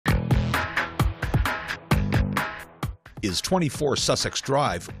Is 24 Sussex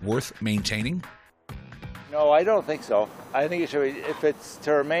Drive worth maintaining? No, I don't think so. I think it should be, if it's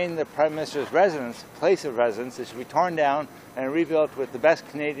to remain the Prime Minister's residence, place of residence, it should be torn down and rebuilt with the best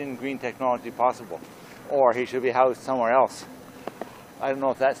Canadian green technology possible. Or he should be housed somewhere else. I don't know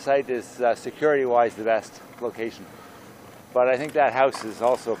if that site is security-wise the best location. But I think that house is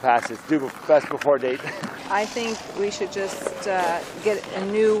also past its due best before date. I think we should just get a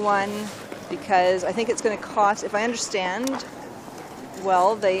new one, because I think it's going to cost, if I understand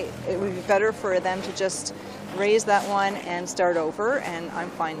well, it would be better for them to just raise that one and start over, and I'm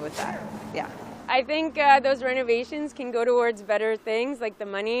fine with that. Yeah. I think those renovations can go towards better things, like the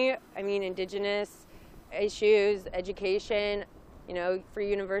money. I mean, Indigenous issues, education, you know, for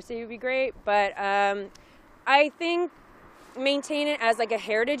university would be great. But I think maintain it as like a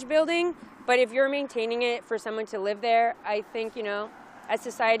heritage building. But if you're maintaining it for someone to live there, I think, you know, as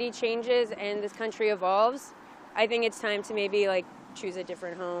society changes and this country evolves, I think it's time to maybe like choose a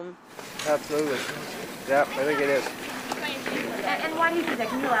different home. Absolutely. Yeah, I think it is. And why do you think that?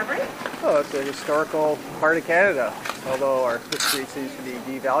 Can you elaborate? Oh, it's a historical part of Canada, although our history seems to be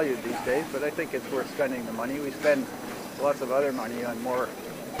devalued these days, but I think it's worth spending the money. We spend lots of other money on more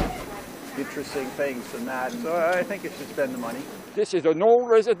interesting things than that, so I think it should spend the money. This is an old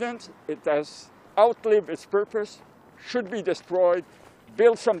residence. It has outlived its purpose, should be destroyed,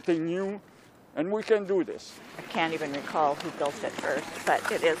 build something new, and we can do this. I can't even recall who built it first,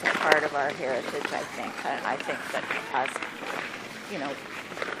 but it is a part of our heritage, I think. And I think that as, you know,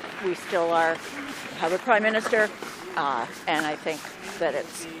 we still have a Prime Minister, and I think that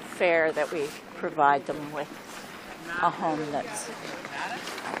it's fair that we provide them with a home that's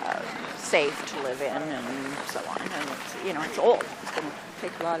safe to live in and so on. And it's, you know, it's old. It's going to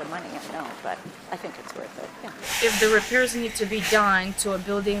take a lot of money, I know, but I think it's worth it. Yeah. If the repairs need to be done to a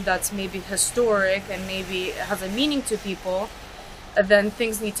building that's maybe historic and maybe has a meaning to people, then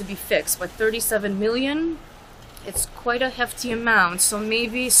things need to be fixed. But 37 million, it's quite a hefty amount. So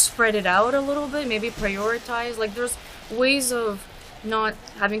maybe spread it out a little bit, maybe prioritize. Like there's ways of not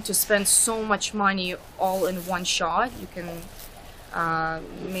having to spend so much money all in one shot. You can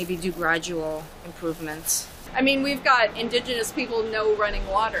maybe do gradual improvements. I mean, we've got Indigenous people no running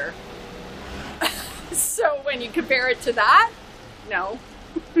water. So when you compare it to that, no.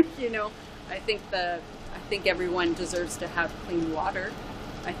 You know, I think everyone deserves to have clean water.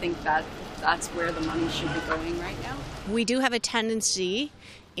 I think that's where the money should be going right now. We do have a tendency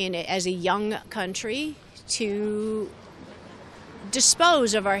as a young country to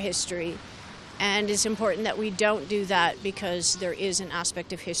dispose of our history. And it's important that we don't do that, because there is an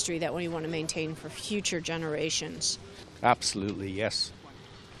aspect of history that we want to maintain for future generations. Absolutely, yes.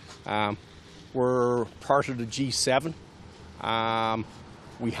 We're part of the G7.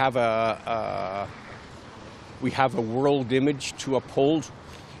 We have a world image to uphold.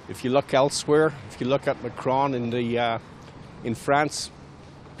 If you look elsewhere, if you look at Macron in France,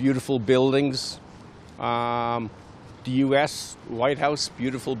 beautiful buildings. The U.S. White House,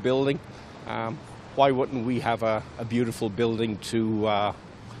 beautiful building. Why wouldn't we have a beautiful building to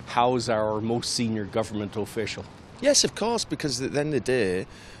house our most senior government official? Yes, of course, because at the end of the day,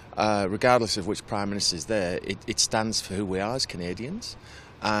 regardless of which Prime Minister is there, it stands for who we are as Canadians.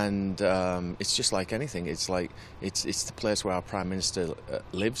 And it's just like anything. It's the place where our Prime Minister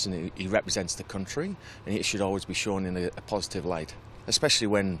lives, and he represents the country, and it should always be shown in a positive light, especially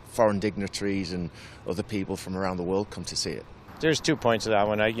when foreign dignitaries and other people from around the world come to see it. There's 2 points to that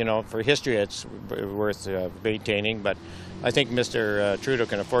one. You know, for history, it's worth maintaining, but I think Mr. Trudeau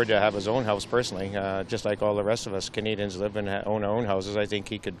can afford to have his own house personally, just like all the rest of us Canadians live and own our own houses. I think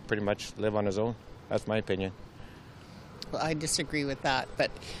he could pretty much live on his own. That's my opinion. Well, I disagree with that,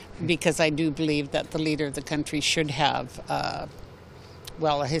 but because I do believe that the leader of the country should have, a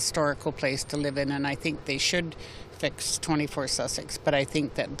historical place to live in, and I think they should fix 24 Sussex, but I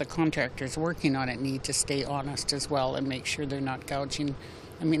think that the contractors working on it need to stay honest as well and make sure they're not gouging.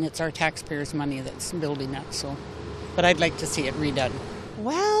 I mean, it's our taxpayers' money that's building that, so. But I'd like to see it redone.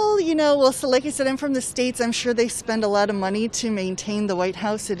 Well, you know, so like I said, I'm from the States. I'm sure they spend a lot of money to maintain the White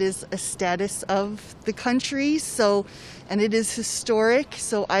House. It is a status of the country, and it is historic,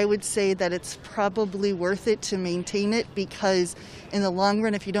 so I would say that it's probably worth it to maintain it, because in the long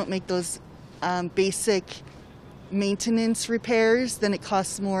run, if you don't make those basic maintenance repairs, then it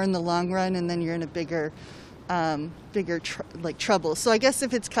costs more in the long run, and then you're in a bigger trouble. So I guess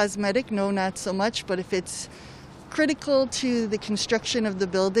if it's cosmetic, no, not so much, but if it's critical to the construction of the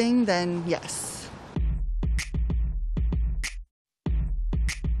building, then yes.